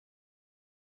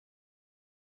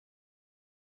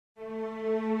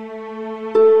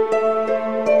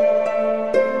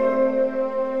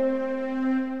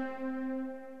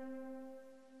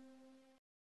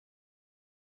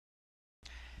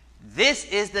This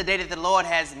is the day that the Lord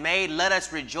has made. Let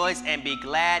us rejoice and be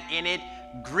glad in it.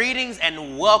 Greetings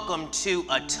and welcome to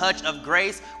A Touch of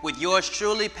Grace with yours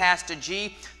truly, Pastor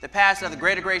G, the pastor of the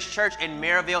Greater Grace Church in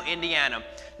Maryville, Indiana.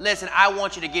 Listen, I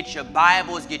want you to get your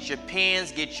Bibles, get your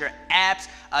pens, get your apps,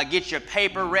 get your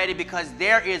paper ready, because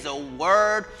there is a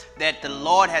word that the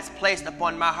Lord has placed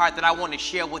upon my heart that I want to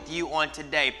share with you on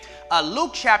today.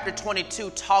 Luke chapter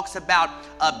 22 talks about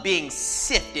being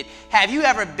sifted. Have you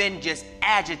ever been just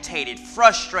agitated,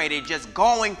 frustrated, just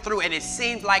going through, and it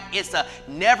seems like it's a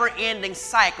never-ending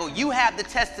cycle? You have the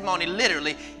testimony,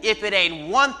 literally, if it ain't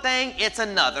one thing, it's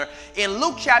another. In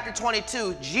Luke chapter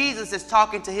 22, Jesus is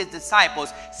talking to his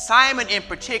disciples, Simon in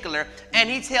particular, and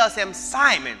he tells him,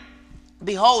 Simon,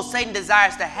 behold, Satan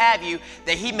desires to have you,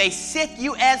 that he may sift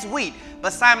you as wheat.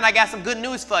 But Simon, I got some good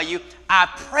news for you. I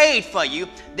prayed for you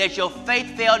that your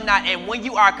faith fail not, and when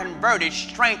you are converted,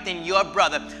 strengthen your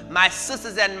brother. My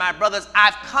sisters and my brothers,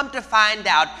 I've come to find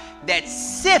out that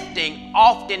sifting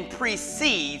often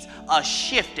precedes a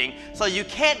shifting. So you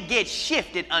can't get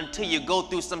shifted until you go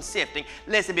through some sifting.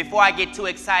 Listen, before I get too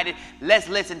excited, let's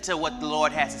listen to what the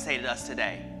Lord has to say to us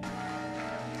today.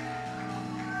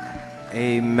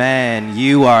 Amen.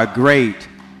 You are great.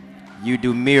 You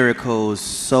do miracles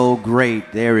so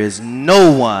great. There is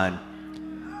no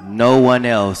one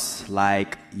else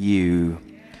like you.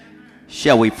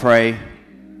 Shall we pray?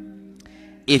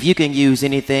 If you can use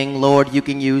anything, Lord, you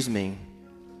can use me.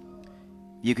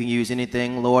 You can use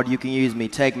anything, Lord, you can use me.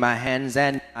 Take my hands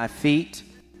and my feet.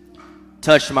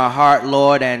 Touch my heart,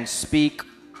 Lord, and speak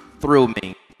through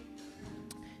me.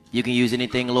 You can use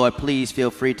anything, Lord. Please feel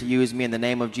free to use me in the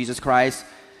name of Jesus Christ,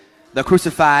 the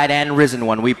crucified and risen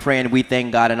one. We pray and we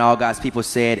thank God, and all God's people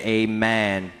said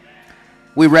amen.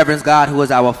 We reverence God, who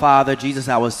is our Father, Jesus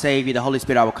our Savior, the Holy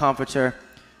Spirit our Comforter,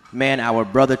 man our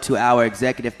brother, to our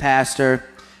executive pastor,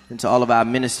 and to all of our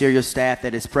ministerial staff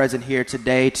that is present here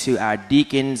today, to our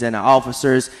deacons and our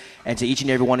officers, and to each and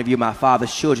every one of you, my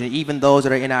Father's children, even those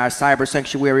that are in our cyber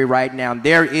sanctuary right now.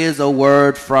 There is a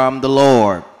word from the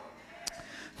Lord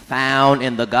found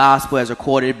in the gospel as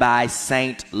recorded by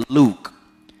Saint Luke.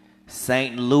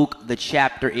 Saint Luke, the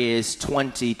chapter is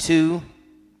 22.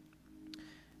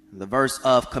 The verse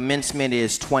of commencement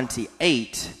is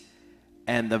 28.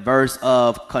 And the verse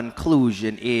of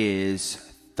conclusion is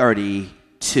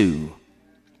 32.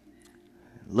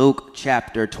 Luke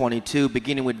chapter 22,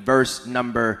 beginning with verse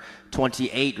number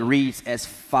 28, reads as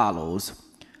follows.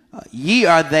 Ye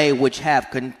are they which have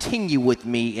continued with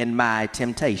me in my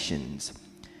temptations,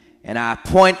 and I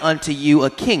appoint unto you a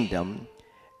kingdom,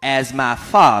 as my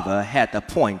Father hath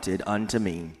appointed unto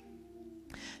me,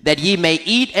 that ye may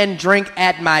eat and drink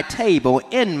at my table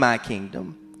in my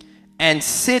kingdom, and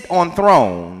sit on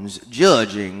thrones,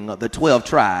 judging the 12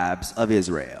 tribes of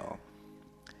Israel.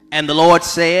 And the Lord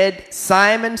said,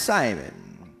 Simon,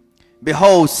 Simon,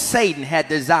 behold, Satan hath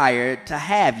desired to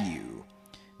have you,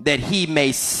 that he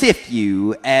may sift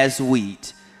you as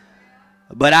wheat.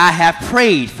 But I have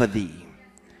prayed for thee,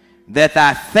 that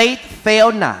thy faith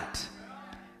fail not,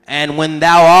 and when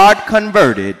thou art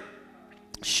converted,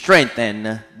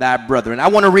 strengthen thy brethren. I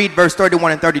want to read verse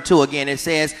 31 and 32 again. It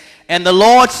says, and the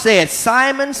Lord said,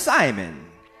 Simon, Simon,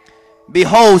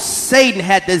 behold, Satan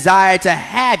hath desired to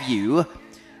have you,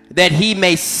 that he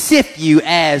may sift you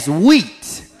as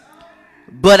wheat.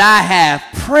 But I have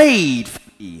prayed for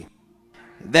thee,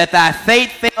 that thy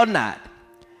faith fail not,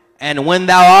 and when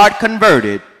thou art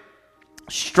converted,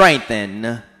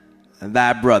 strengthen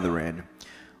thy brethren.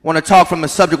 I want to talk from a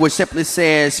subject which simply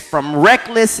says, from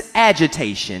reckless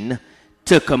agitation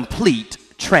to complete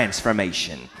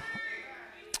transformation.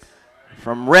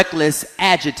 From reckless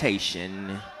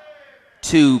agitation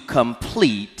to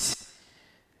complete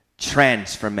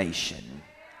transformation.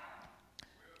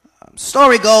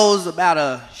 Story goes about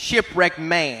a shipwrecked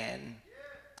man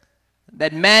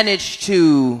that managed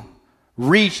to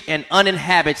reach an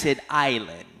uninhabited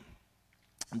island,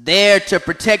 there to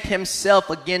protect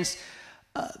himself against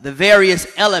the various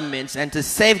elements and to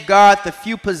safeguard the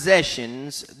few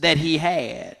possessions that he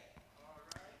had.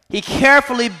 He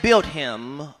carefully built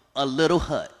him a little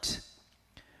hut,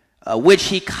 which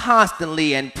he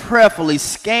constantly and prayerfully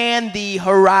scanned the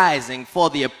horizon for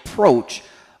the approach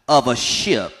of a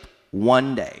ship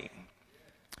one day.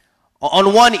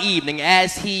 On one evening,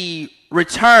 as he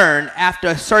returned after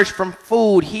a search for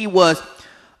food, he was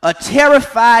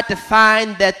terrified to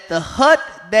find that the hut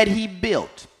that he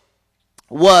built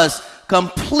was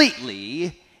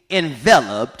completely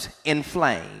enveloped in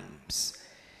flames.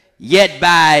 Yet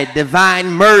by divine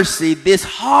mercy, this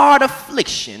hard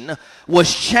affliction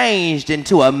was changed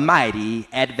into a mighty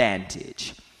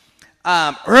advantage.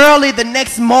 Early the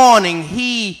next morning,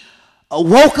 he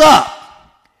woke up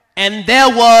and there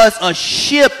was a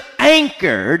ship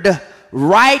anchored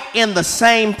right in the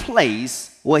same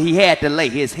place where he had to lay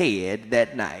his head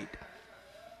that night.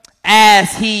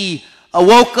 As he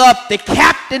woke up, the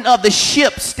captain of the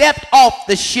ship stepped off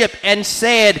the ship and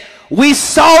said, "We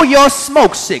saw your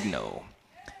smoke signal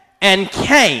and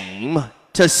came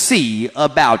to see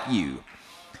about you."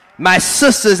 My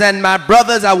sisters and my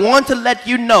brothers, I want to let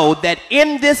you know that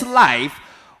in this life,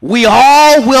 we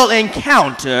all will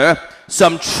encounter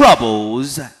some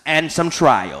troubles and some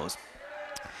trials.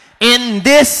 In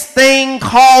this thing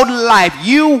called life,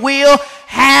 you will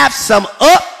have some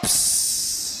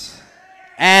ups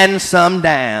and some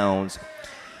downs.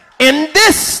 In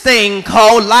this thing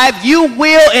called life, you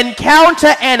will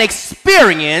encounter and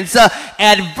experience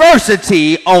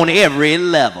adversity on every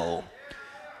level.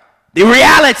 The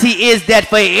reality is that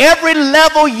for every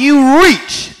level you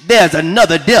reach, there's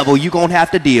another devil you're going to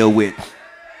have to deal with.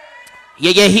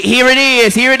 Here it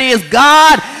is. Here it is.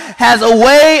 God has a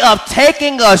way of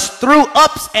taking us through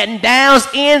ups and downs,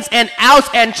 ins and outs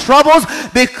and troubles,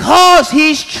 because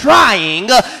he's trying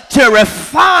to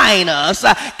refine us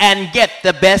and get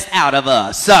the best out of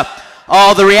us.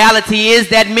 The reality is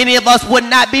that many of us would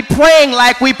not be praying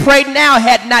like we pray now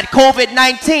had not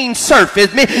COVID-19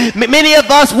 surfaced. Many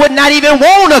of us would not even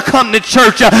want to come to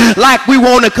church like we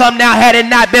want to come now had it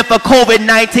not been for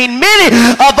COVID-19. Many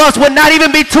of us would not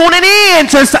even be tuning in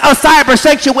to a cyber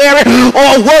sanctuary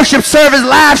or a worship service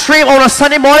live stream on a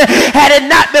Sunday morning had it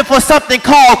not been for something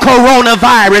called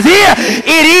coronavirus. Here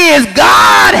it is.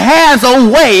 God has a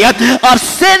way of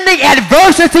sending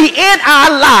adversity in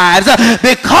our lives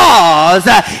because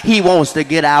he wants to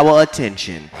get our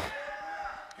attention.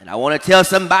 And I want to tell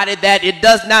somebody that it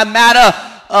does not matter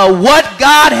what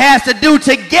God has to do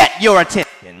to get your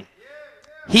attention.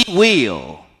 He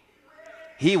will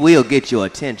get your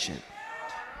attention.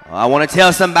 I want to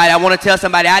tell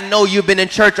somebody, I know you've been in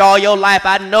church all your life.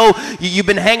 I know you've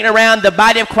been hanging around the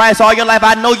body of Christ all your life.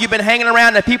 I know you've been hanging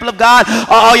around the people of God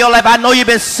all your life. I know you've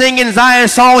been singing Zion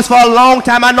songs for a long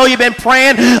time. I know you've been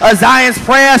praying Zion's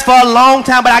prayers for a long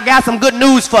time, but I got some good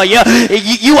news for you.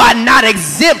 You are not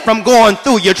exempt from going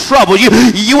through your trouble.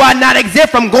 You are not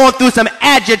exempt from going through some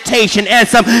agitation and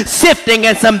some sifting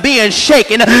and some being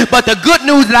shaken. But the good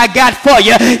news that I got for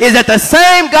you is that the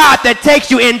same God that takes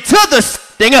you into the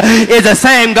is the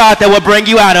same God that will bring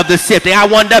you out of the sifting. I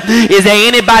wonder, is there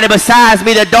anybody besides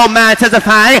me that don't mind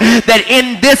testifying that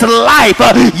in this life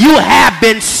you have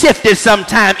been sifted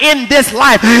sometime? In this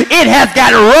life it has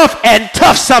got rough and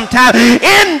tough sometime.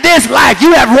 In this life you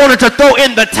have wanted to throw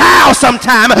in the towel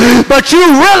sometime, but you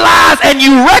realize and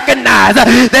you recognize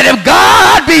that if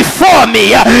God be for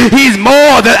me, he's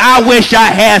more than I wish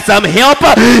I had some help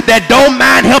that don't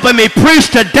mind helping me preach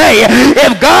today.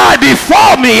 If God be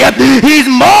for me, he's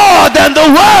more than the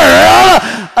world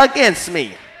against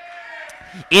me.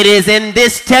 It is in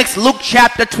this text, Luke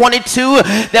chapter 22,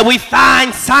 that we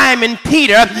find Simon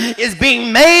Peter is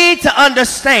being made to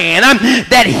understand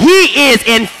that he is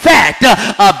in fact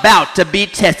about to be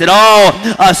tested.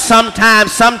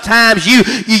 Sometimes you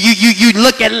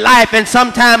look at life and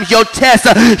sometimes your tests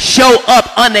show up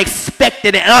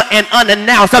unexpected and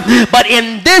unannounced. But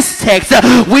in this text,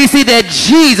 we see that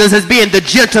Jesus is being the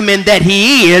gentleman that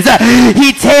he is.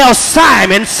 He tells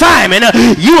Simon,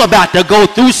 you about to go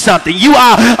through something. You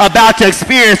are about to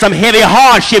experience some heavy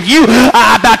hardship. You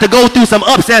are about to go through some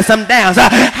ups and some downs.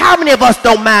 How many of us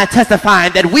don't mind testifying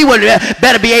that we would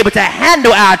better be able to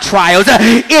handle our trials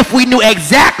if we knew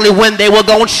exactly when they were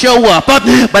going to show up?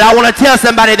 But I want to tell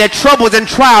somebody that troubles and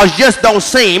trials just don't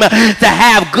seem to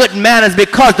have good manners,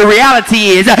 because the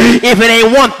reality is, if it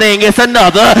ain't one thing, it's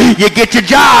another. You get your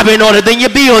job in order, then your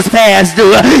bills past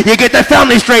due. You get the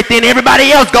family straight, then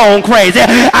everybody else going crazy.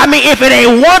 I mean, if it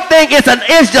ain't one thing, it's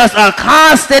just a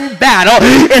constant battle.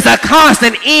 It's a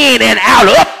constant in and out,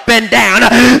 up and down,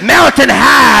 mountain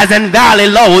highs and valley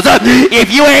lows.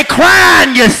 If you ain't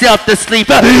crying yourself to sleep,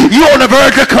 you on the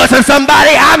verge of cussing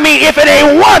somebody. I mean, if it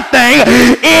ain't one thing,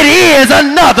 it is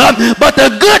another. But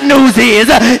the good news is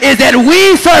that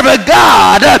we serve a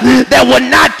God that will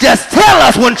not just tell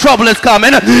us when trouble is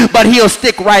coming, but he'll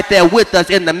stick right there with us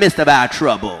in the midst of our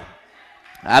trouble.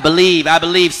 I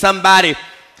believe somebody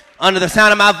under the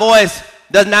sound of my voice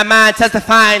does not mind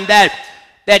testifying that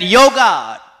your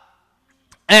God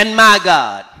and my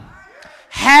God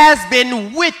has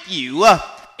been with you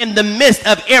in the midst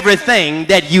of everything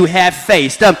that you have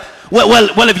faced.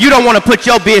 Well, if you don't want to put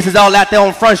your business all out there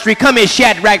on Front Street, come in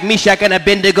Shadrach, Meshach, and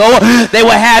Abednego. They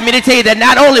will have me to tell you that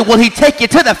not only will he take you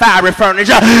to the fiery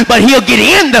furnace, but he'll get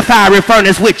in the fiery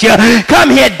furnace with you. Come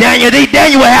here, Daniel.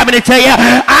 Daniel will have me to tell you,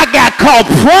 I got caught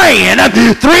praying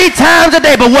 3 times a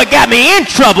day, but what got me in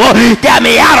trouble got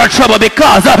me out of trouble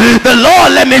because the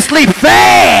Lord let me sleep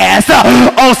fast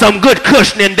on some good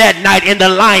cushioning that night in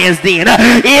the lion's den.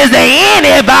 Is there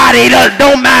anybody that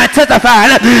don't mind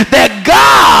testifying that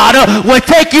God will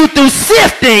take you through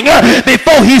sifting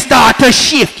before he starts to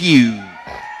shift you?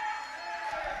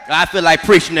 I feel like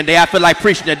preaching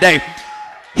today.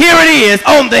 Here it is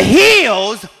on the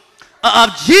heels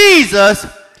of Jesus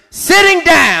sitting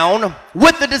down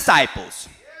with the disciples.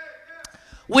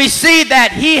 We see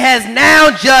that he has now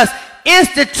just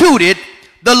instituted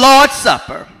the Lord's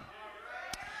Supper.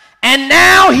 And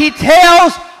now he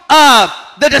tells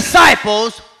the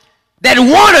disciples that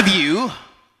one of you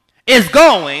is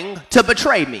going to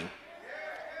betray me.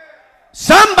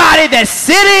 Somebody that's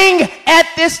sitting at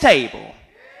this table,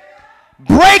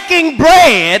 breaking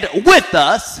bread with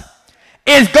us,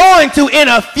 is going to, in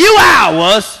a few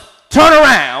hours, turn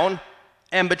around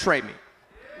and betray me.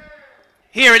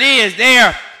 Here it is.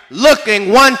 They're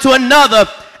looking one to another,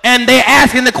 and they're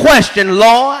asking the question,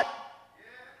 Lord,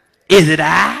 is it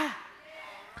I?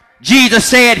 Jesus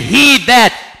said, he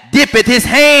that dippeth his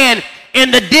hand in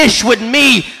the dish with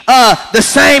me, the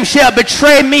same shall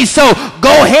betray me. So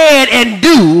go ahead and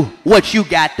do what you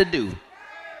got to do.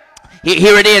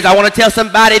 Here it is. I want to tell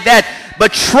somebody that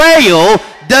betrayal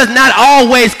does not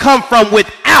always come from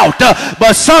without,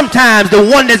 but sometimes the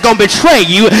one that's going to betray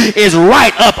you is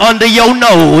right up under your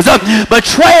nose.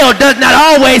 Betrayal does not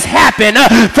always happen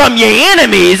from your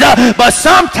enemies, but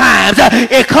sometimes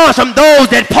it comes from those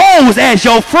that pose as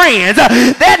your friends.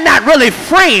 They're not really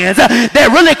friends.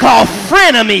 They're really called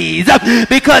frenemies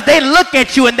because they look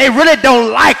at you and they really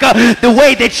don't like the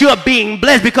way that you're being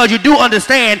blessed, because you do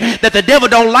understand that the devil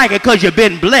don't like it because you've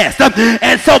been blessed.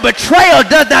 And so betrayal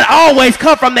does not always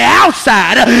come from the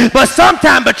outside, but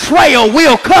sometimes betrayal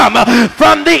will come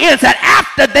from the inside.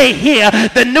 After they hear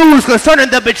the news concerning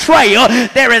the betrayal,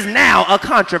 there is now a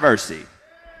controversy,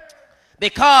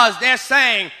 because they're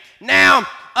saying, now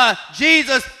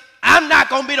Jesus, I'm not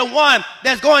going to be the one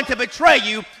that's going to betray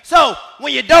you. So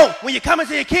when you come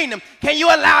into your kingdom, can you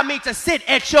allow me to sit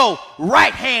at your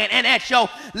right hand and at your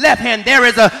left hand? There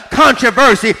is a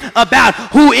controversy about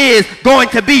who is going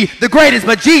to be the greatest.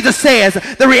 But Jesus says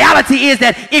the reality is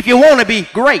that if you want to be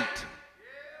great,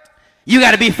 you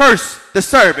got to be first the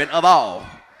servant of all.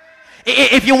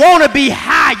 If you want to be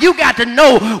high, you got to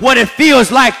know what it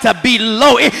feels like to be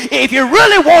low. If you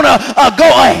really want to go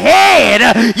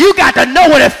ahead, you got to know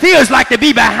what it feels like to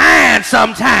be behind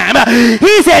sometime.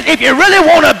 He said, if you really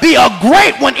want to be a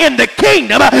great one in the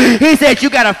kingdom, he said, you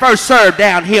got to first serve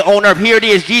down here on earth. Here it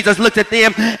is. Jesus looks at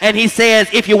them and he says,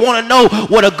 if you want to know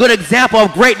what a good example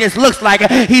of greatness looks like,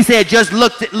 he said, just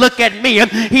look at me.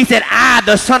 He said, I,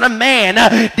 the Son of Man,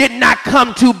 did not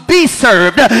come to be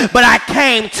served, but I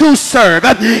came to serve.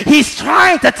 He's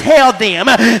trying to tell them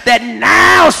that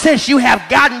now, since you have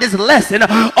gotten this lesson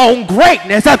on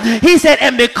greatness, he said,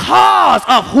 and because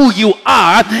of who you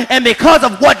are and because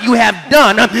of what you have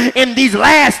done in these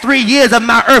last 3 years of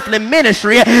my earthly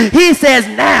ministry, he says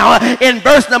now in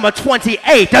verse number 28,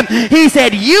 he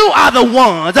said, you are the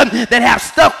ones that have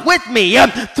stuck with me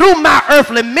through my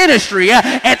earthly ministry,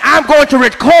 and I'm going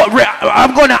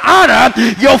to honor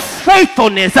your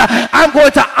faithfulness. I'm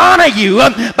going to honor you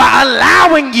by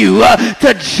allowing you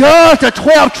to judge the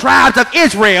 12 tribes of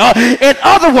Israel. In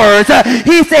other words,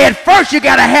 he said, first you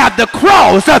got to have the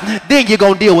cross, then you're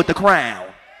going to deal with the crown.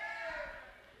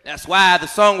 That's why the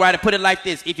songwriter put it like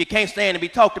this: if you can't stand to be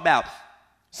talked about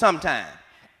sometime,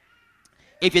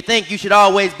 if you think you should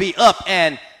always be up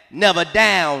and never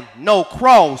down, no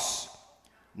cross,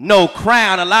 no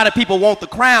crown. A lot of people want the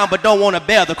crown but don't want to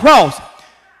bear the cross.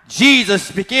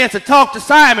 Jesus begins to talk to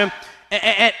Simon,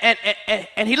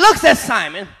 and he looks at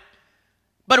Simon,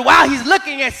 but while he's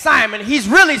looking at Simon, he's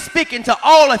really speaking to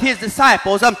all of his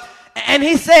disciples, and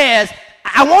he says,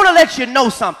 I want to let you know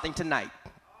something tonight.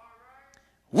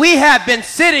 We have been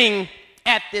sitting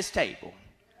at this table.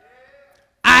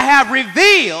 I have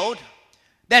revealed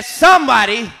that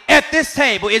somebody at this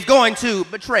table is going to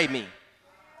betray me.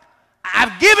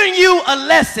 I've given you a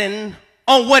lesson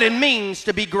on what it means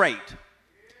to be great.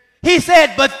 He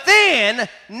said, but then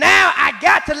now I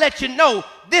got to let you know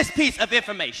this piece of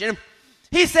information.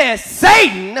 He says,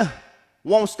 Satan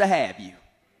wants to have you.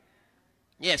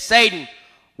 Yes, Satan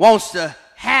wants to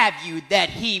have you that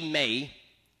he may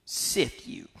sift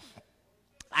you.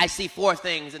 I see 4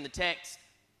 things in the text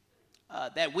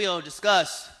that we'll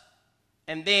discuss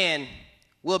and then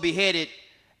we'll be headed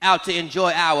out to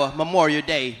enjoy our Memorial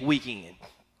Day weekend.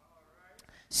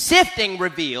 Sifting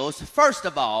reveals, first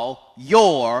of all,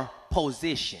 your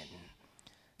position.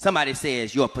 Somebody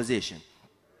says your position.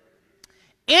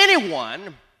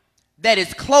 Anyone that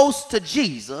is close to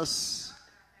Jesus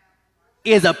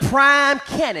is a prime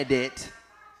candidate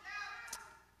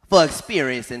for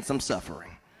experiencing some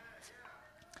suffering.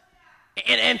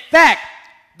 And in fact,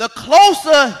 the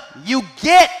closer you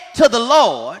get to the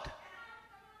Lord,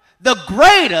 the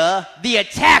greater the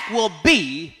attack will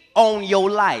be on your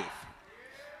life.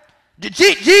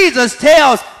 Jesus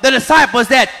tells the disciples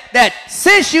that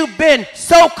since you've been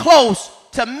so close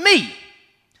to me,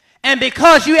 and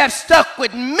because you have stuck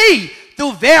with me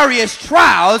through various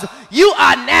trials, you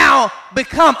are now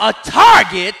become a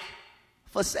target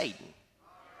for Satan.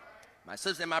 My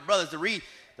sisters and my brothers, the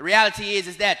reality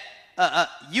is that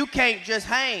you can't just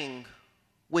hang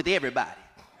with everybody.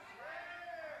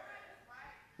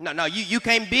 No, you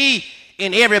can't be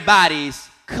in everybody's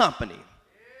company.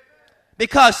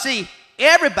 Because, see,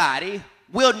 everybody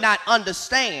will not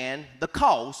understand the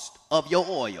cost of your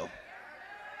oil.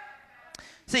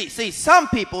 See, some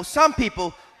people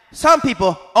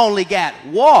only got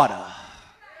water.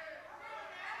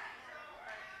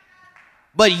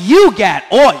 But you got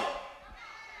oil.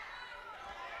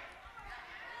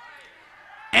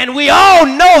 And we all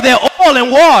know that oil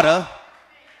and water,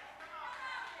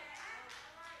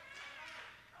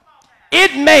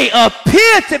 it may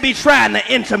appear to be trying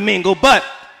to intermingle, but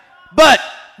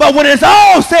when it's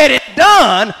all said and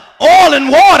done, oil and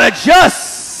water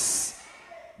just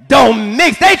don't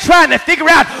mix. They trying to figure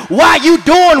out why you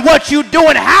doing what you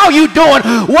doing, how you doing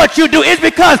what you do. It's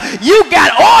because you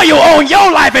got oil on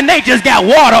your life and they just got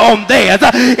water on theirs.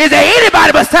 Is there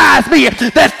anybody besides me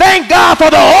that thank God for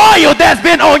the oil that's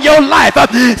been on your life?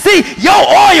 See, your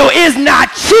oil is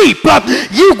not cheap.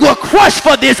 You were crushed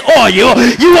for this oil.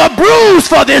 You were bruised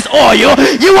for this oil.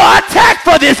 You were attacked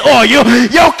for this oil.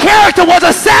 Your character was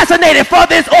assassinated for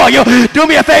this oil. Do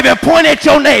me a favor and point at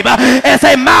your neighbor and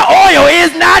say, my oil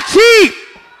is not cheap.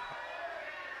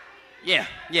 Yeah.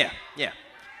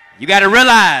 You got to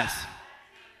realize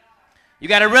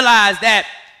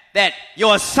that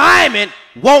your assignment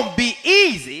won't be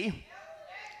easy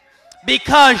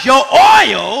because your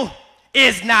oil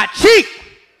is not cheap.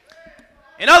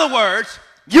 In other words,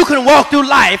 you can walk through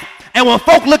life, and when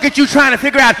folk look at you trying to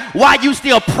figure out why you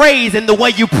still praising the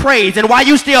way you praise and why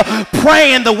you still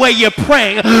praying the way you're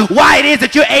praying, why it is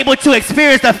that you're able to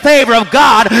experience the favor of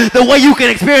God the way you can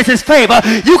experience his favor,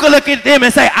 you can look at them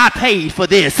and say, I paid for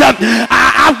this.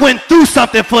 I went through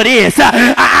something for this.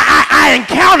 I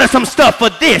encountered some stuff for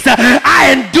this.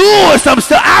 I endured some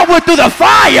stuff. I went through the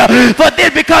fire for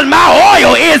this because my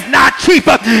oil is not cheap.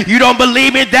 You don't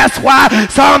believe me? That's why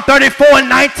Psalm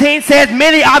 34:19 says,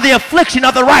 many are the affliction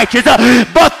of the righteous,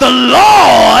 but the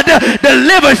Lord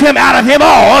delivers him out of them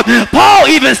all. Paul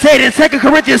even said in 2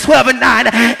 Corinthians 12:9,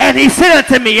 and he said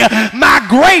unto me, my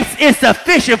grace is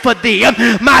sufficient for thee.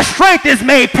 My strength is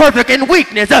made perfect in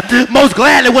weakness. Most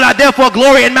gladly will I therefore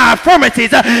glory in my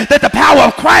infirmities, that the power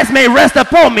of Christ may rest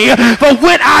upon me. For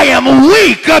when I am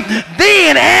weak,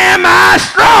 then am I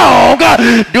strong.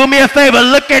 Do me a favor,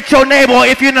 look at your neighbor.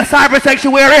 If you're in the cyber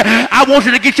sanctuary, I want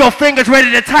you to get your fingers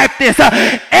ready to type this.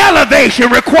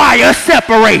 Elevation requires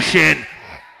separation.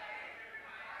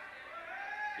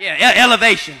 Yeah,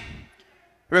 elevation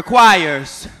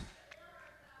requires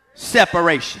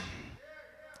separation.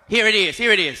 Here it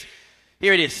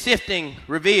is. Sifting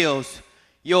reveals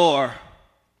your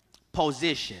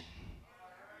position.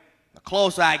 The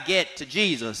closer I get to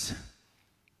Jesus,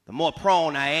 the more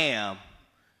prone I am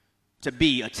to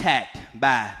be attacked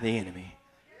by the enemy.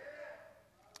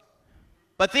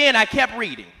 But then I kept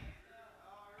reading.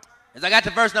 As I got to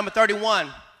verse number 31,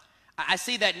 I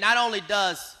see that not only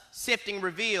does sifting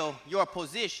reveal your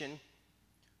position,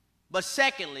 but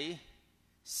secondly,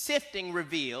 sifting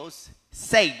reveals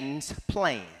Satan's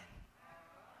plan.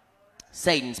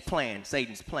 Satan's plan.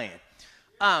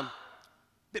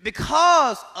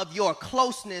 Because of your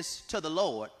closeness to the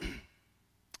Lord,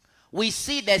 we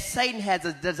see that Satan has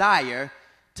a desire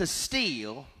to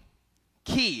steal,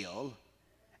 kill,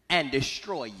 and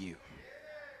destroy you.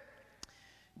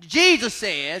 Jesus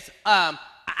says, I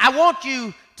want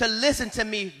you to listen to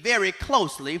me very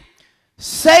closely.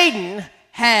 Satan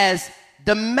has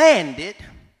demanded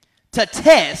to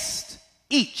test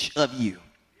each of you.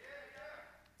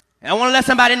 And I want to let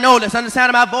somebody know that's under the sound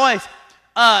of my voice,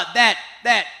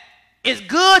 that it's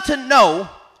good to know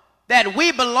that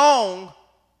we belong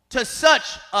to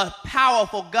such a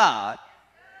powerful God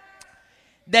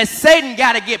that Satan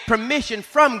got to get permission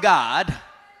from God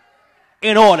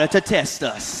in order to test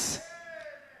us.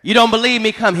 You don't believe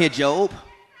me? Come here, Job.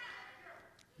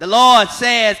 The Lord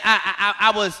says,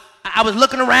 I was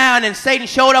looking around and Satan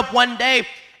showed up one day,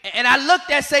 and I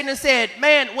looked at Satan and said,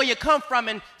 man, where you come from?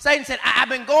 And Satan said, I've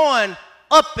been going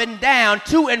up and down,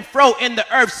 to and fro in the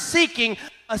earth, seeking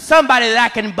somebody that I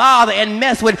can bother and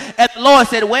mess with. And the Lord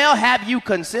said, well, have you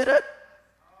considered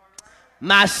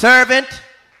my servant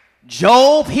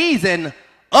Job? He's an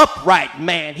upright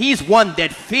man. He's one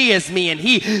that fears me, and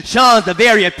he shuns the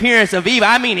very appearance of evil.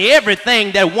 I mean,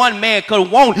 everything that one man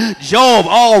could want, Job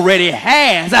already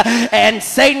has. And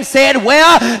Satan said,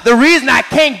 well, the reason I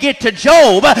can't get to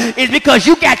Job is because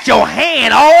you got your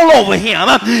hand all over him.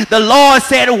 The Lord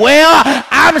said, well,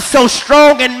 I'm so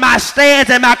strong in my stance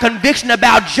and my conviction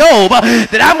about Job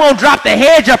that I'm going to drop the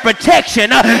hedge of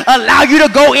protection, allow you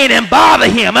to go in and bother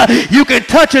him. You can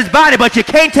touch his body, but you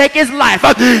can't take his life.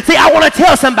 See, I want to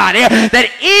tell somebody that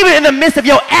even in the midst of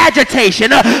your agitation,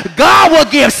 God will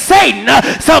give Satan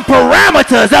some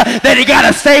parameters that he got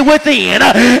to stay within.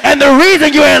 And the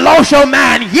reason you ain't lost your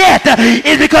mind yet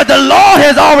is because the Lord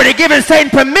has already given Satan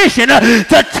permission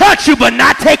to touch you but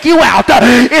not take you out.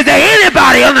 Is there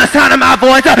anybody on the sound of my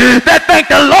voice that thank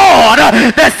the Lord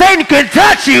that Satan can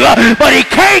touch you but he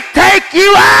can't take you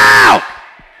out?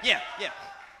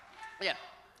 Yeah.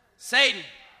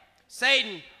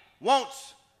 Satan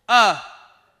wants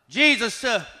Jesus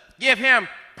to give him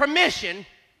permission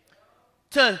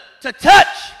to touch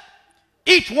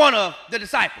each one of the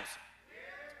disciples.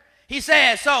 He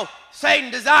says, so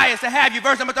Satan desires to have you,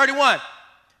 verse number 31,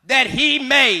 that he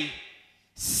may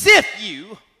sift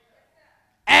you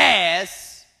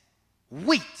as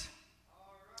wheat.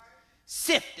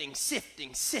 Sifting.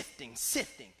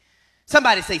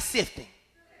 Somebody say sifting.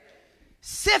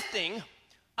 Sifting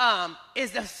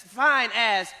is defined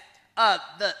as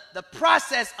the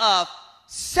process of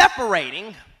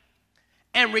separating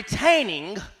and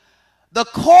retaining the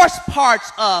coarse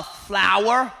parts of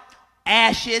flour,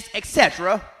 ashes,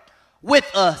 etc. with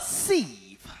a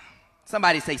sieve.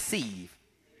 Somebody say sieve.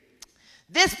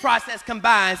 This process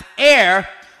combines air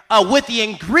with the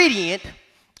ingredient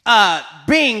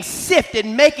being sifted,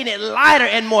 making it lighter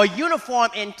and more uniform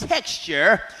in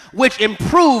texture, which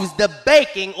improves the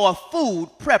baking or food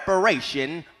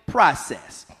preparation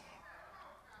process.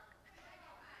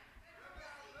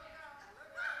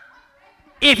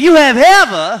 If you have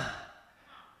ever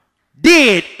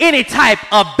did any type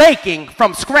of baking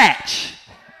from scratch,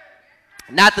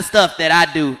 not the stuff that I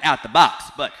do out the box,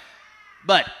 but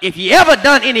if you ever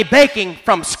done any baking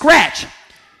from scratch,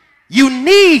 you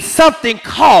need something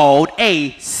called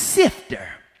a sifter.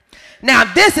 Now,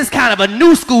 this is kind of a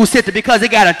new school sifter because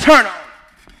it got a turn on.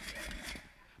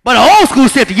 But an old school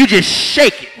sifter, you just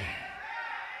shake it.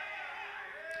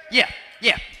 Yeah.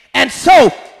 And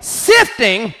so,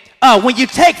 sifting, when you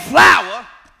take flour,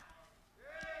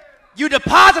 you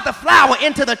deposit the flour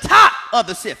into the top of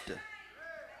the sifter.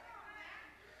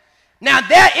 Now,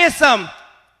 there is some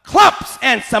clumps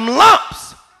and some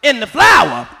lumps in the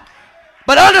flour,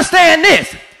 but understand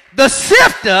this, the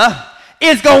sifter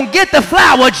is going to get the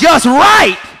flour just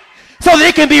right so that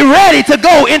it can be ready to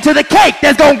go into the cake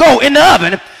that's going to go in the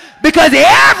oven. Because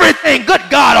everything, good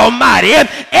God Almighty,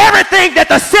 everything that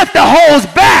the sifter holds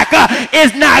back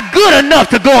is not good enough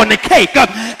to go in the cake.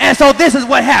 And so this is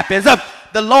what happens.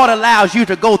 The Lord allows you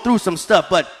to go through some stuff,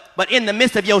 but in the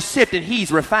midst of your sifting,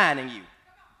 he's refining you.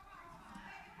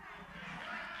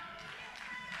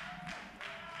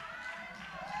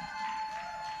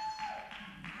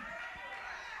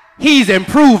 He's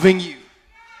improving you.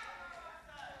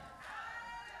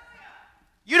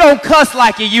 You don't cuss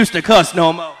like you used to cuss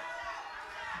no more.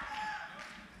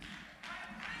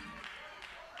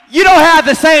 You don't have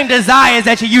the same desires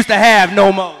that you used to have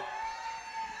no more.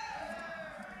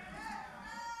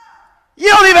 You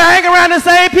don't even hang around the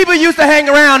same people you used to hang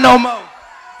around no more.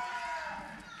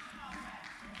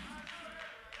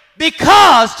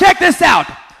 Because, check this out,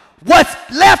 what's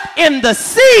left in the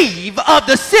sieve of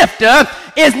the sifter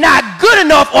is not good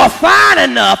enough or fine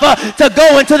enough to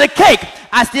go into the cake.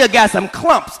 I still got some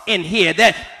clumps in here.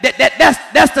 That's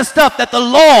the stuff that the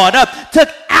Lord took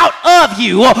out of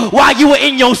you while you were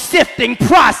in your sifting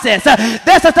process.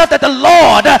 That's the stuff that the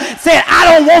Lord said,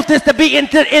 I don't want this to be in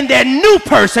their new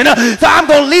person, so I'm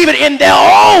going to leave it in their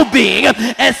old being.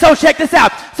 And so check this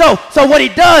out. So what he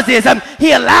does is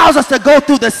he allows us to go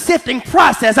through the sifting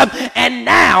process, and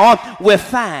now we're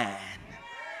fine.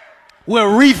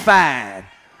 We're refined.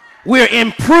 we're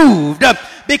improved.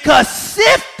 Because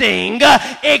sifting,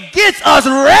 it gets us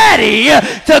ready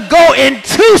to go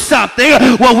into something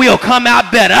where we'll come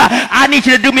out better. I need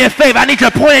you to do me a favor. I need you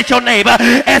to point at your neighbor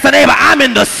and say, neighbor, I'm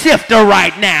in the sifter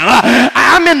right now.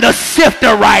 I'm in the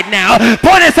sifter right now.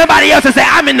 Point at somebody else and say,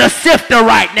 I'm in the sifter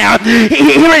right now. Here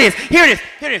it is. Here it is.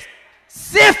 Here it is.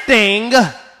 Sifting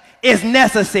is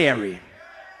necessary.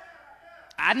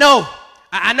 I know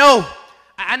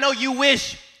you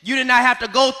wish you did not have to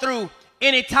go through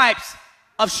any types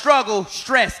of struggle,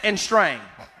 stress, and strain.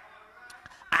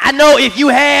 I know if you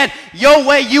had your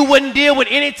way, you wouldn't deal with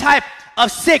any type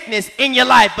of sickness in your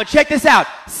life. But check this out.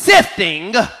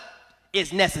 Sifting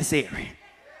is necessary.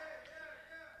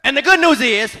 And the good news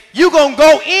is you're going to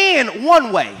go in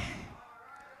one way.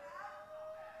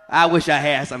 I wish I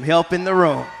had some help in the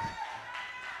room.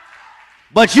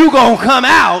 But you're going to come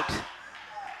out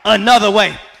another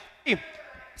way.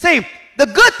 See, the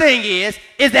good thing is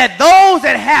that those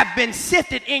that have been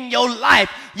sifted in your life,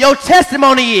 your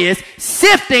testimony is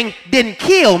sifting didn't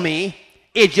kill me,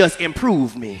 it just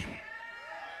improved me.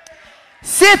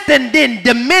 Sifting didn't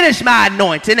diminish my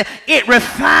anointing, it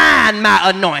refined my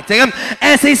anointing.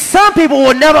 And see, some people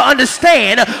will never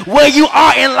understand where you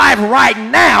are in life right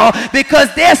now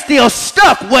because they're still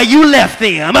stuck where you left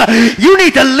them. You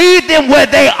need to leave them where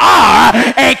they are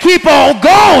and keep on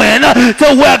going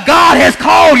to where God has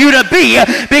called you to be,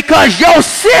 because your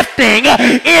sifting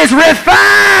is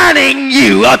refining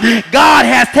you. God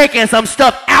has taken some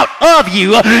stuff out of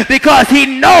you because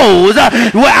he knows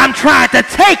where I'm trying to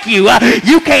take you.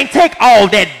 You can't take all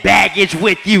that baggage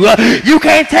with you. You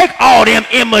can't take all them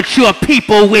immature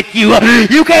people with you.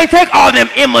 You can't take all them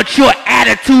immature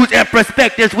attitudes and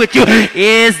perspectives with you.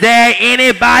 Is there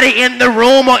anybody in the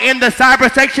room or in the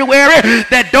cyber sanctuary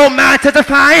that don't mind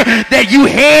testifying that you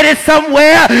headed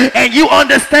somewhere and you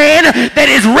understand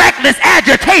that it's reckless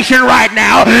agitation right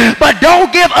now? But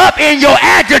don't give up in your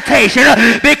agitation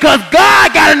because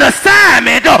God got an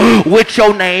assignment with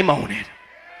your name on it.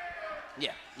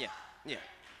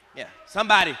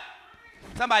 Somebody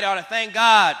ought to thank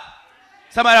God.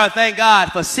 Somebody ought to thank God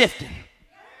for sifting.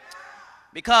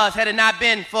 Because had it not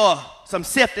been for some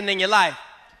sifting in your life,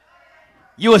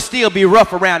 you would still be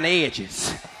rough around the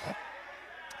edges.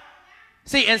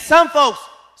 See, and some folks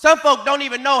don't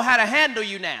even know how to handle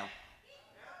you now.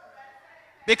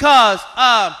 Because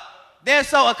they're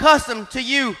so accustomed to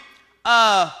you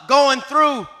going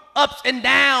through ups and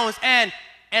downs and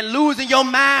losing your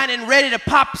mind and ready to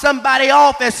pop somebody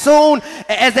off as soon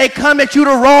as they come at you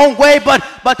the wrong way.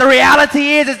 But the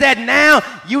reality is that now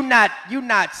you're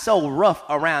not so rough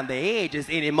around the edges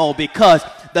anymore because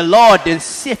the Lord done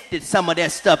sifted some of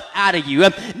that stuff out of you.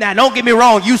 Now, don't get me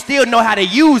wrong. You still know how to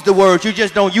use the words. You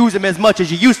just don't use them as much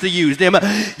as you used to use them.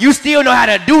 You still know how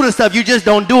to do the stuff. You just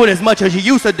don't do it as much as you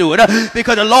used to do it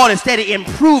because the Lord is steady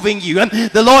improving you.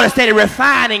 The Lord is steady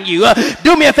refining you.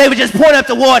 Do me a favor. Just point up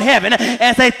toward heaven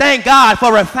and say, thank God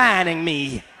for refining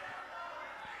me.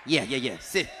 Yeah.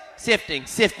 Sifting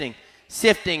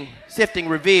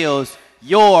reveals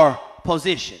your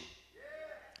position.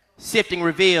 Sifting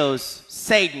reveals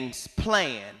Satan's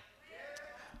plan.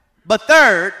 But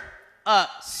third,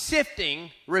 sifting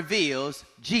reveals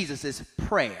Jesus'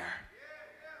 prayer.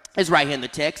 It's right here in the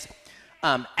text.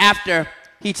 After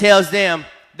he tells them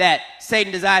that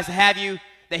Satan desires to have you,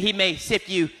 that he may sift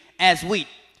you as wheat,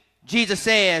 Jesus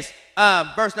says,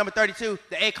 verse number 32,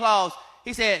 the A clause,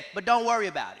 he said, but don't worry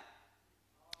about it.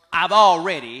 I've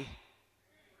already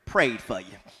prayed for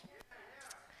you.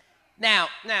 Now,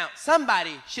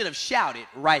 somebody should have shouted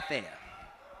right there.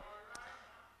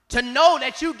 To know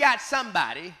that you got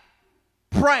somebody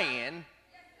praying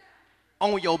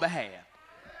on your behalf.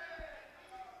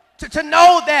 To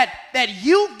know that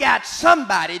you got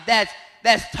somebody that's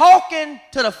talking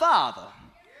to the Father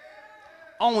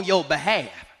on your behalf.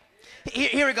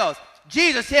 Here it goes.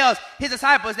 Jesus tells his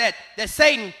disciples that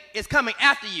Satan is coming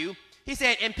after you. He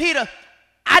said, and Peter,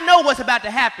 I know what's about to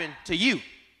happen to you.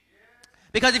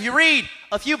 Because if you read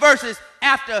a few verses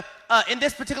after, in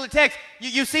this particular text,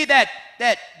 you see that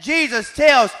Jesus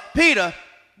tells Peter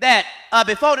that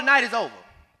before the night is over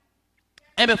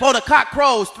and before the cock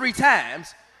crows 3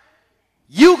 times,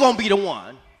 you're going to be the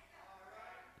one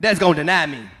that's going to deny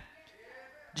me.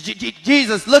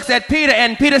 Jesus looks at Peter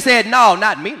and Peter said, no,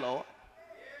 not me, Lord.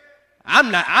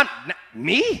 I'm not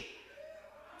me.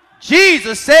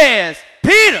 Jesus says,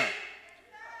 Peter,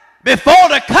 before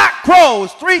the cock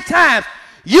crows 3 times,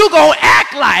 you're going to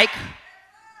act like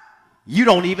you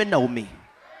don't even know me.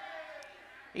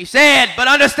 He said, but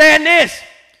understand this.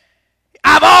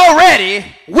 I've already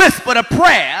whispered a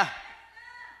prayer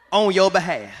on your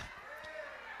behalf.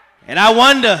 And I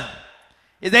wonder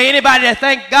Is there anybody that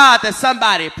thank God that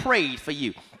somebody prayed for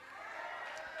you?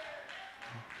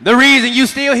 The reason you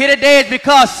still here today is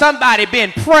because somebody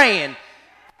been praying.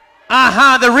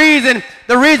 The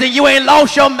reason you ain't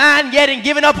lost your mind yet and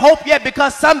given up hope yet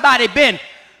because somebody been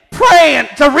praying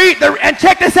to read and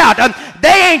check this out.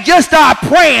 They ain't just start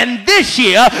praying this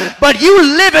year, but you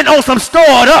living on some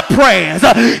stored up prayers.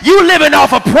 You living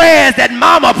off of prayers that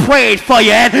mama prayed for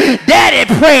you and daddy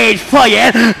prayed for you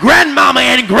and grandmama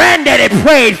and granddaddy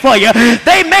prayed for you.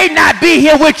 They may not be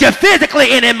here with you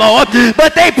physically anymore,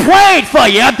 but they prayed for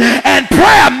you, and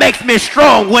prayer makes me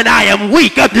strong when I am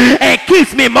weak and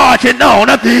keeps me marching on.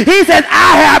 He says,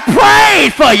 I have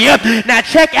prayed for you. Now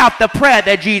check out the prayer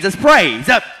that Jesus prays.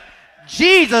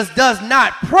 Jesus does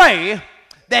not pray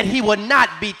that he would not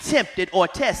be tempted or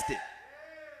tested.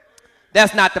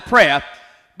 That's not the prayer.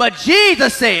 But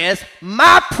Jesus says,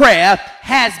 my prayer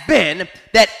has been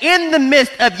that in the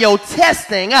midst of your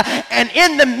testing and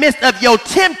in the midst of your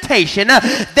temptation,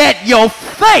 that your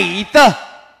faith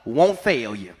won't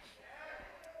fail you.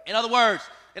 In other words,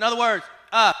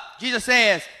 Jesus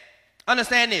says,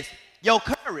 understand this, your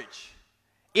courage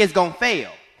is going to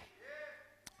fail.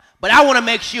 But I want to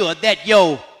make sure that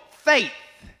your faith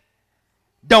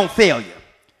don't fail you.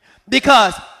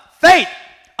 Because faith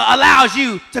allows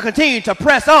you to continue to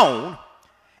press on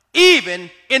even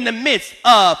in the midst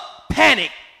of panic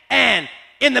and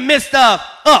in the midst of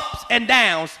ups and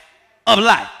downs of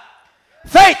life.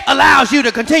 Faith allows you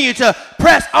to continue to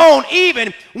press on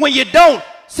even when you don't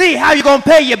see how you're going to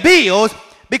pay your bills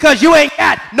because you ain't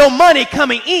got no money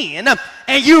coming in,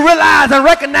 and you realize and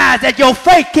recognize that your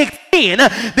faith kicks in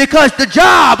because the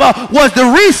job was the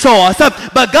resource,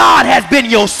 but God has been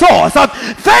your source.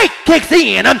 Faith kicks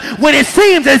in when it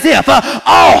seems as if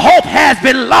all hope has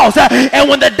been lost, and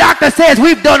when the doctor says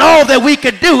we've done all that we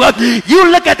could do,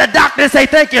 you look at the doctor and say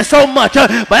thank you so much,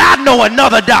 but I know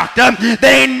another doctor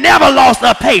that ain't never lost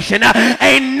a patient,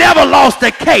 ain't never lost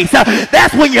a case.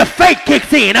 That's when your faith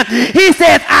kicks in. He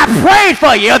says, I prayed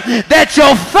for you that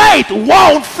your faith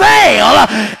won't fail,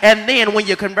 and then when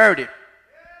you're converted,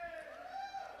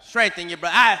 strengthen you,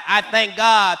 brother. I thank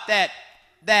God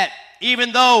that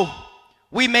even though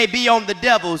we may be on the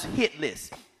devil's hit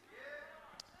list,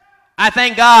 I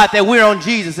thank God that we're on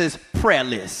Jesus's prayer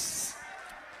list.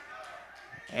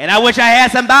 And I wish I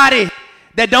had somebody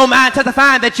that don't mind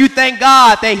testifying that you thank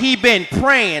God that he been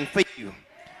praying for you.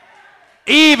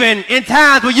 Even in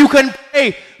times when you couldn't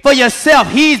pray for yourself,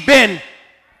 he's been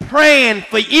praying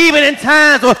for you. Even in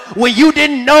times when you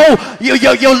didn't know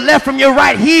your left from your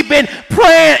right, he been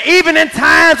praying. Even in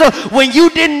times when you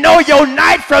didn't know your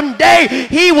night from day,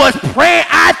 he was praying.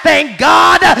 I thank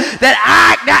God that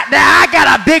I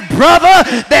got a big brother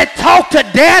that talked to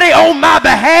daddy on my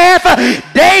behalf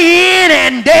day in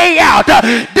and day out.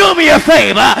 Do me a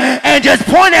favor and just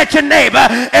point at your neighbor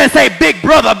and say, big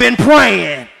brother been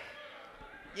praying.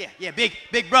 Yeah,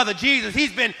 big brother Jesus,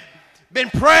 he's been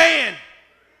praying.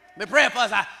 Been praying for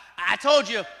us. I told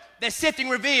you that sifting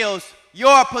reveals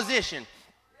your position.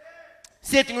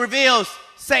 Sifting reveals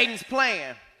Satan's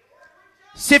plan.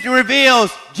 Sifting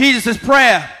reveals Jesus'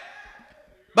 prayer.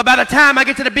 But by the time I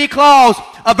get to the B clause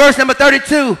of verse number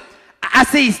 32, I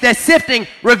see that sifting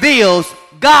reveals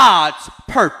God's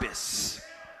purpose.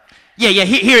 Here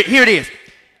it is.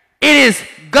 It is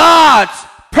God's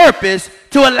purpose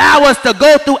to allow us to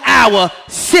go through our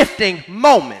sifting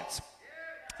moments,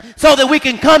 so that we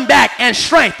can come back and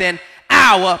strengthen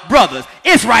our brothers.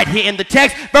 It's right here in the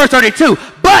text, verse 32.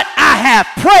 But I have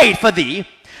prayed for thee,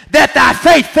 that thy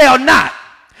faith fail not.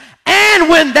 And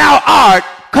when thou art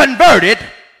converted,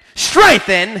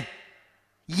 strengthen.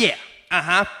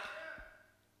 I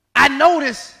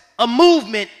noticed a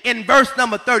movement in verse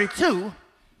number 32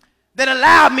 that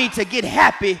allowed me to get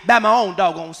happy by my own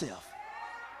doggone self.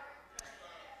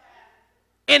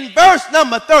 In verse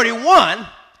number 31,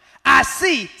 I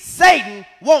see Satan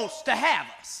wants to have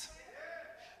us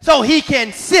so he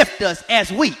can sift us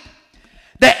as wheat.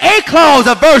 The A clause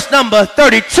of verse number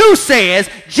 32 says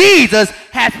Jesus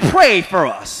has prayed for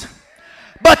us.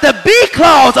 But the B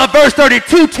clause of verse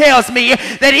 32 tells me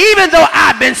that even though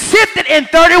I've been sifted in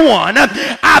 31,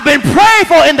 I've been prayed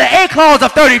for in the A clause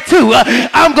of 32,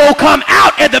 I'm going to come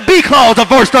out in the B clause of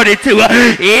verse 32.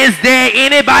 Is there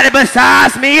anybody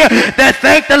besides me that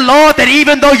thank the Lord that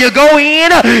even though you go in,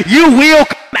 you will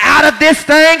come out of this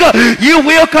thing? You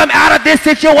will come out of this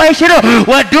situation?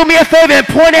 Well, do me a favor and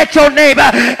point at your neighbor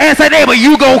and say, neighbor,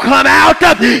 you going to come out.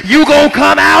 You going to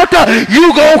come out.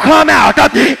 You going to come out.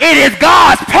 It is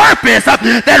God's purpose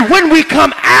that when we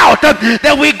come out,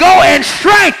 that we go and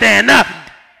strengthen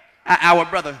our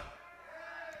brother.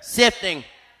 Sifting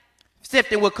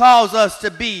will cause us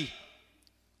to be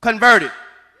converted.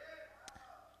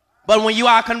 But when you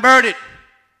are converted,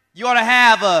 you ought to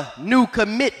have a new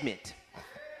commitment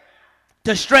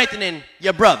to strengthening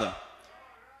your brother.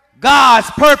 God's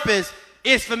purpose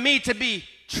is for me to be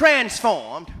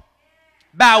transformed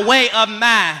by way of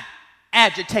my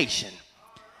agitation.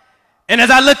 And as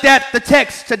I looked at the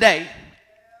text today,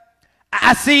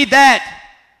 I see that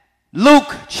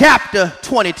Luke chapter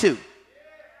 22,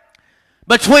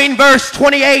 between verse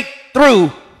 28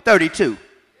 through 32,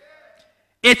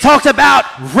 it talks about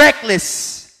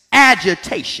reckless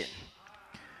agitation.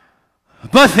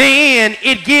 But then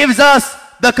it gives us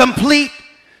the complete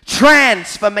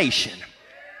transformation.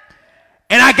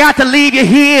 And I got to leave you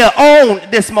here on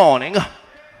this morning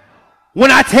when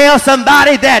I tell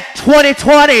somebody that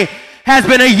 2020 has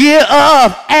been a year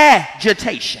of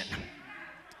agitation.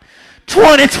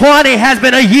 2020 has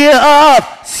been a year of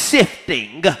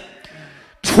sifting.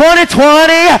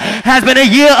 2020 has been a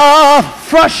year of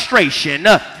frustration.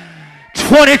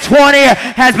 2020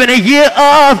 has been a year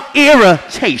of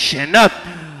irritation.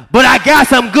 But I got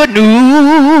some good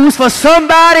news for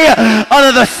somebody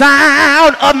under the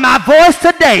sound of my voice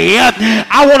today.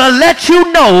 I want to let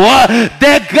you know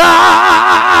that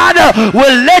God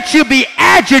will let you be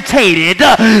agitated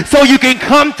so you can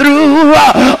come through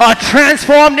a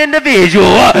transformed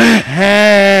individual.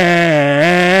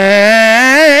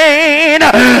 And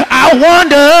I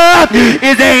wonder,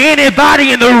 is there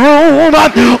anybody in the room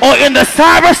or in the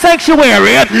cyber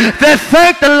sanctuary that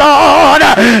thank the Lord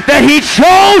that he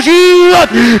chose you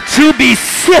to be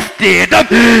sifted.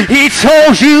 He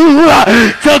chose you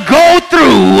to go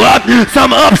through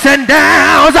some ups and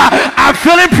downs. I'm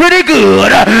feeling pretty good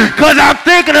because I'm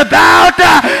thinking about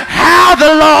how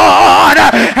the Lord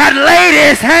had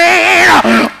laid his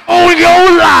hand on your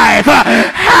life,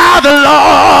 how the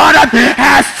Lord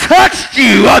has touched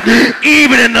you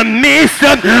even in the midst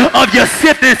of your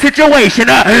sifting situation.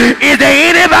 Is there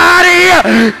anybody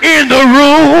in the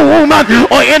room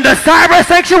or in the cyber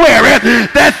sanctuary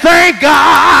that thank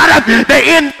God that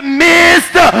in the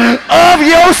midst of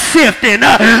your sifting,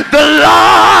 the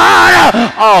Lord,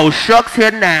 oh shucks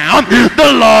here now,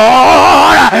 the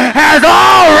Lord has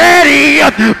already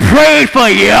prayed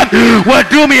for you? Well,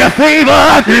 do me a favor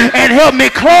and help me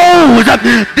close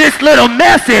this little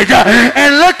message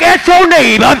and look at your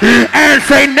neighbor and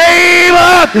say,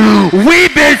 neighbor,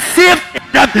 we've been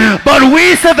sifted, but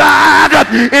we survived.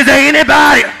 Is there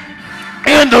anybody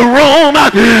in the room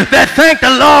that thank the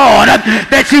Lord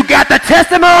that you got the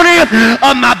testimony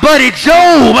of my buddy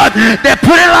Job that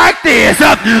put it like this?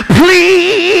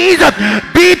 Please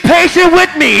be patient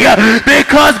with me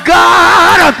because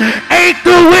God ain't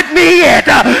through with me yet,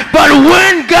 but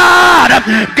when God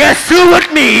gets through with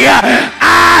me,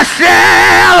 I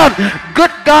shall,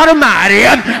 good God Almighty,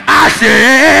 I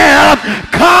shall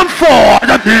come forth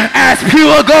as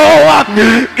pure gold.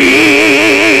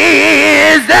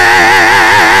 Is there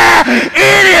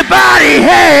anybody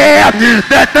here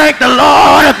that thank the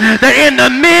Lord that in the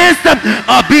midst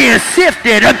of being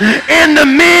sifted, in the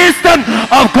midst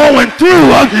of going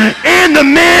through, in the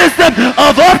midst of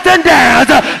ups and downs,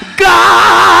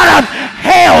 God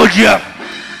held you,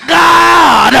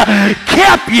 God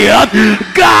kept you,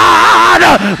 God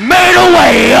made a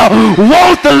way?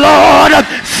 Won't the Lord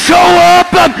show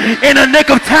up in the nick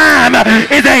of time?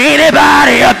 Is there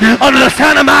anybody under the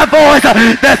sound of my voice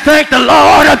that thank the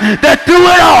Lord that through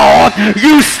it all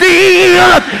you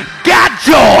still got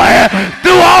joy?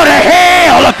 Through all the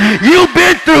hell you've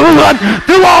been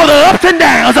through all the ups and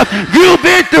downs you've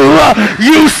been through,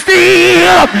 you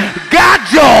still got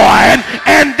joy.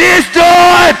 And this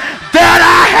joy that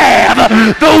I have,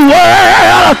 the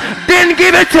world didn't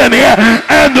give it to me,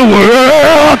 and the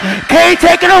world can't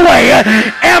take it away.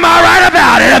 Am I right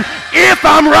about it? If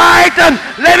I'm right,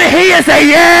 let me hear you say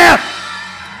yeah.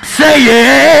 Say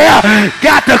yeah.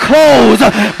 Got to close,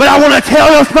 but I want to tell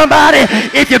you somebody,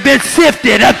 if you've been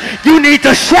sifted, you need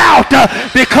to shout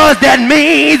because that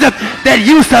means that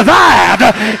you survived.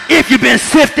 If you've been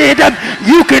sifted,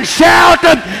 you can shout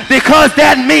because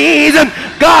that means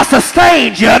God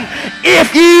sustained you.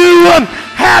 If you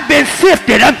have been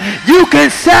sifted, you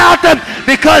can shout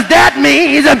because that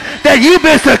means that you've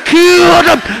been secured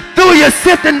through your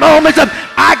sifting moments.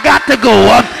 I got to go.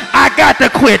 I got to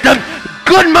quit.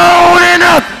 Good morning,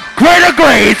 Greater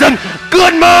Grace.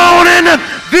 Good morning,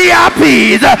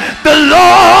 VIPs. The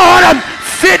Lord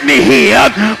sent me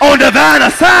here on divine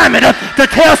assignment to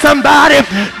tell somebody,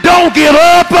 don't give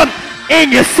up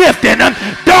in your sifting.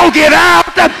 Don't give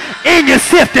out in your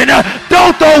sifting.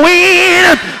 Don't throw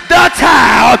in the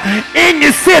towel in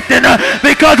your sifting,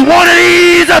 because one of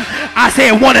these I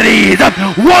said one of these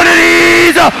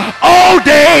old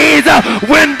days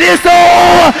when this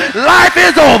old life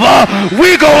is over,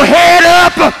 we gon' head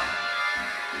up.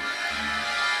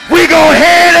 We gon'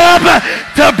 head up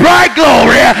to bright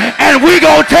glory, and we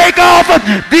gon' take off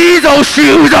these old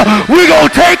shoes. We gon'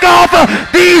 take off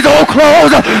these old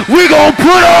clothes. We gon'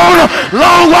 put on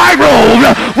long white robes.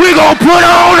 We gon' put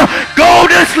on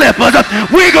golden slippers.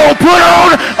 We gon' put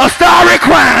on a starry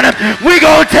crown. We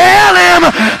gon' tell him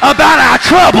about our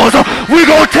troubles. We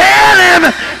gon' tell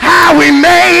him how we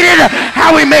made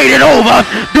it over.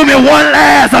 Do me one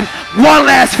last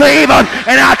favor,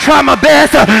 and I'll try my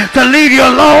best to leave you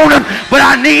alone, but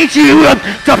I need you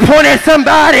to point at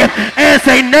somebody and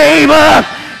say, neighbor.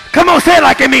 Come on, say it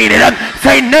like you mean it.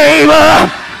 Say, neighbor,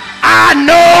 I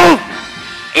know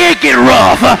it get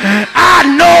rough. I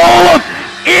know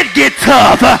it get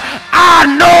tough. I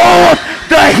know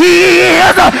the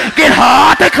hills get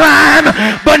hard to climb,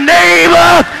 but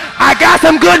neighbor, I got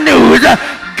some good news.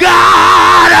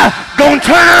 God gonna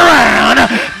turn around.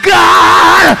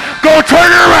 God gonna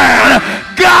turn around.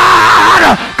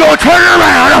 God gonna turn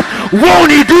around.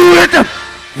 Won't he do it?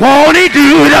 Won't he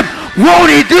do it? Won't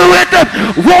he do it?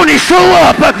 Won't he show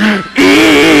up?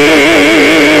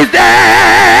 Is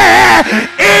there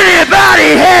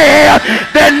anybody here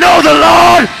that know the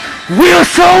Lord will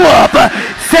show up?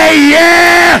 Say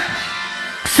yeah.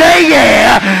 Say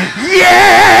yeah.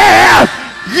 Yeah.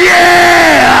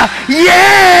 Yeah.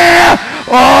 Yeah.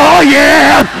 Oh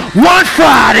yeah. One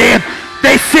Friday,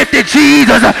 they sifted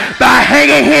Jesus by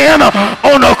hanging him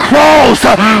on a cross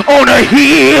on a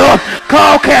hill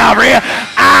called Calvary.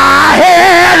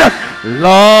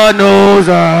 Lord knows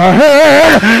I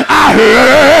heard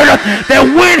that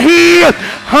when he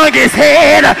hung his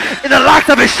head in the locks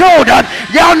of his shoulder,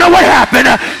 y'all know what happened.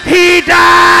 He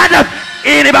died.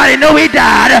 Anybody know he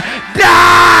died?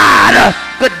 Died.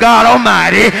 Good God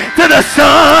Almighty. To the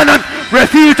sun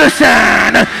refused to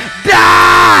shine.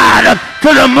 Died.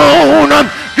 To the moon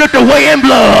dripped away in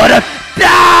blood.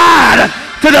 Died.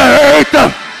 To the earth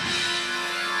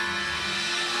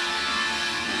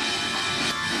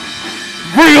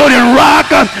reeled and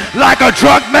rocked like a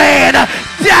drunk man.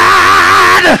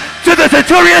 Died. To the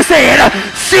centurion said,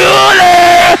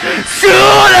 surely,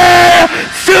 surely,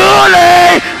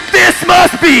 surely this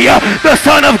must be the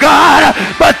Son of God.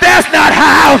 But that's not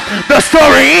how the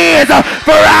story ends.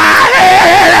 For I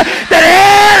heard that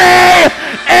Eli,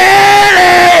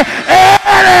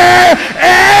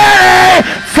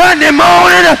 Sunday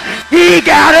morning, he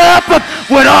got up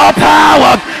with all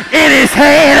power in his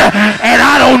hand. And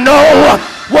I don't know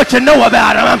what you know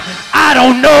about him. I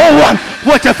don't know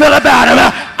what you feel about him.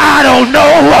 I don't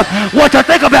know what you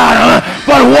think about him.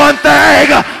 But one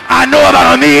thing I know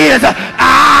about him is I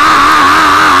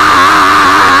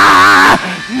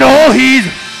know he's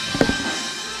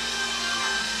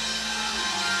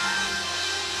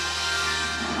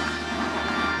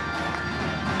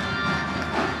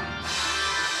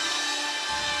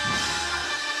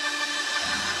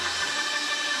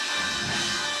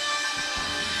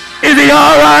Is he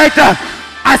all right?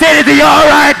 I said, is he all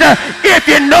right? If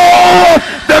you know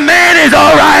the man is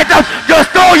all right, just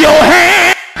throw your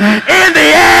hand in the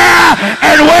air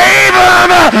and wave them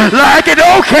like you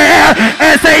don't care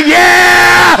and say,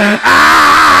 yeah, I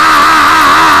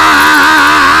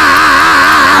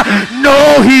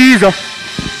know he's a...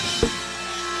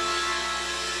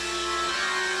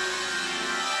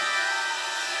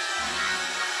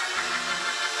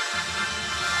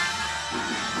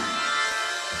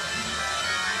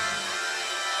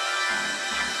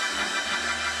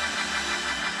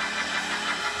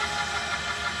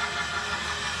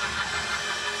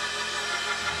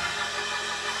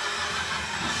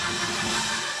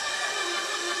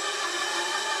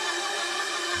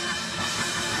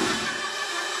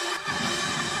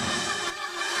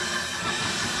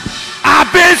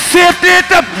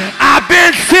 I've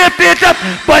been sifted,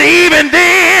 but even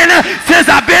then, since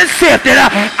I've been sifted,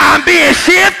 I'm being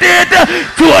shifted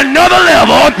to another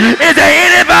level. Is there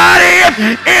anybody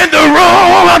in the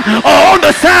room on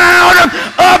the sound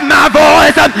of my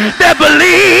voice that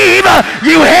believe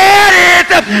you headed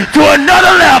to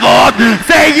another level?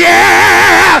 Say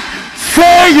yeah.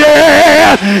 Say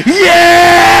yeah.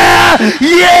 Yeah.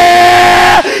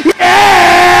 Yeah. Yeah.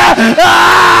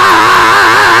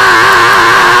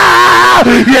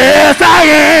 Yes, I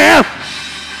am.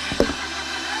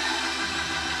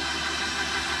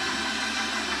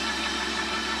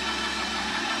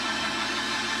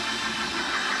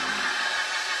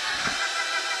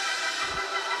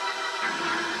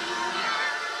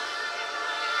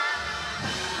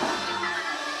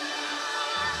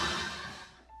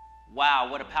 Wow,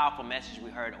 What a powerful message we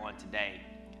heard on today.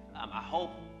 I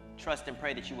hope, trust, and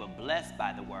pray that you were blessed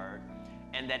by the word,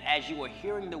 and that as you were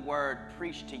hearing the word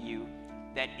preached to you,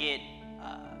 that it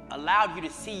allowed you to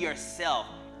see yourself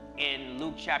in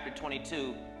Luke chapter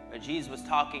 22, where Jesus was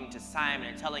talking to Simon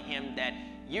and telling him that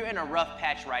you're in a rough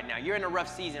patch right now. You're in a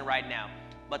rough season right now.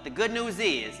 But the good news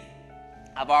is,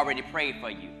 I've already prayed for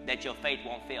you, that your faith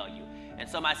won't fail you. And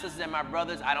so my sisters and my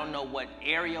brothers, I don't know what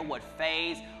area, what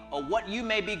phase, or what you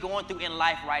may be going through in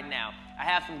life right now. I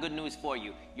have some good news for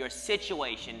you. Your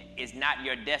situation is not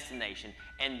your destination.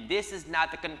 And this is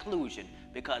not the conclusion,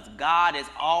 because God is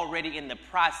already in the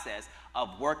process of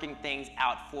working things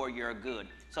out for your good.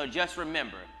 So just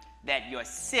remember that your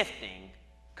sifting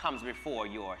comes before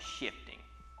your shifting.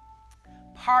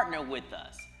 Partner with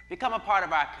us. Become a part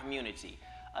of our community.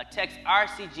 Text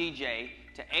RCGJ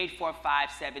to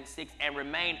 84576 and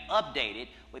remain updated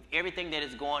with everything that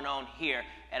is going on here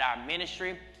at our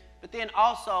ministry. But then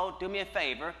also do me a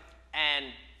favor and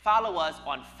follow us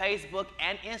on Facebook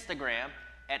and Instagram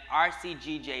at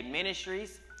RCGJ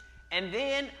Ministries. And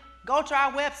then go to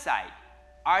our website,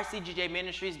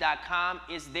 rcgjministries.com.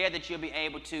 It's there that you'll be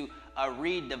able to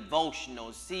read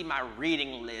devotionals, see my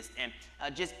reading list, and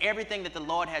just everything that the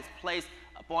Lord has placed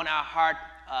upon our heart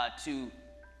to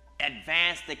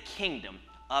advance the kingdom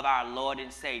of our Lord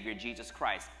and Savior, Jesus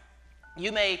Christ.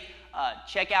 You may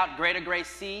check out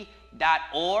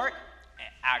greatergracec.org,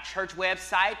 our church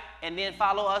website, and then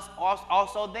follow us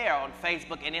also there on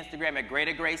Facebook and Instagram at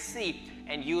Greater Grace C,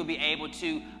 and you will be able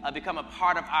to become a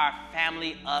part of our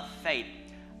family of faith.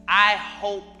 I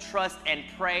hope, trust, and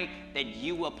pray that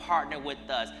you will partner with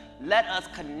us. Let us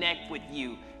connect with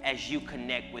you as you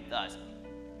connect with us.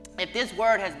 If this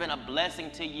word has been a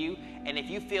blessing to you, and if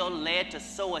you feel led to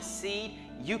sow a seed,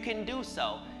 you can do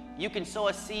so. You can sow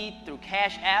a seed through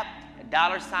Cash App,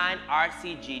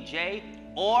 $RCGJ,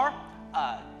 or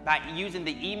by using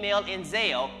the email in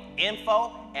Zelle,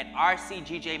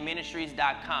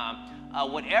 info@rcgjministries.com.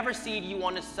 Whatever seed you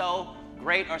want to sow,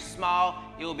 great or small,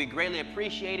 it will be greatly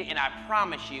appreciated, and I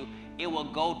promise you it will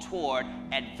go toward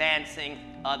advancing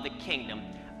the kingdom.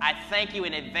 I thank you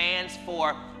in advance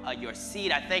for your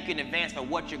seed. I thank you in advance for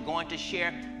what you're going to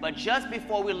share. But just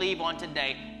before we leave on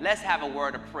today, let's have a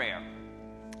word of prayer.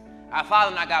 Our Father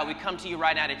and our God, we come to you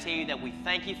right now to tell you that we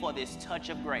thank you for this touch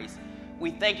of grace. We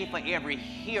thank you for every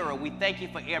hearer. We thank you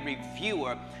for every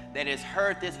viewer that has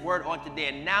heard this word on today.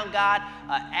 And now, God,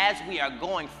 as we are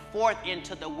going forth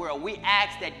into the world, we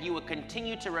ask that you would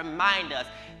continue to remind us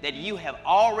that you have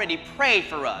already prayed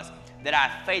for us, that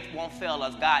our faith won't fail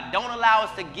us. God, don't allow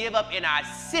us to give up in our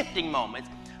sifting moments,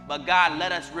 but God,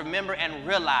 let us remember and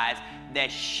realize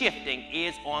that shifting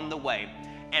is on the way.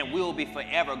 And we will be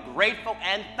forever grateful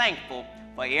and thankful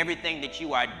for everything that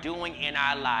you are doing in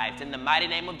our lives. In the mighty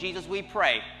name of Jesus we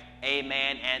pray.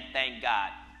 Amen and thank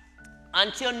God.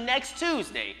 Until next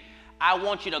Tuesday, I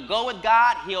want you to go with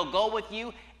God. He'll go with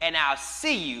you. And I'll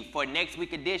see you for next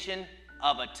week's edition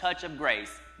of A Touch of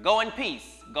Grace. Go in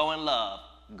peace. Go in love.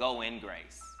 Go in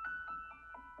grace.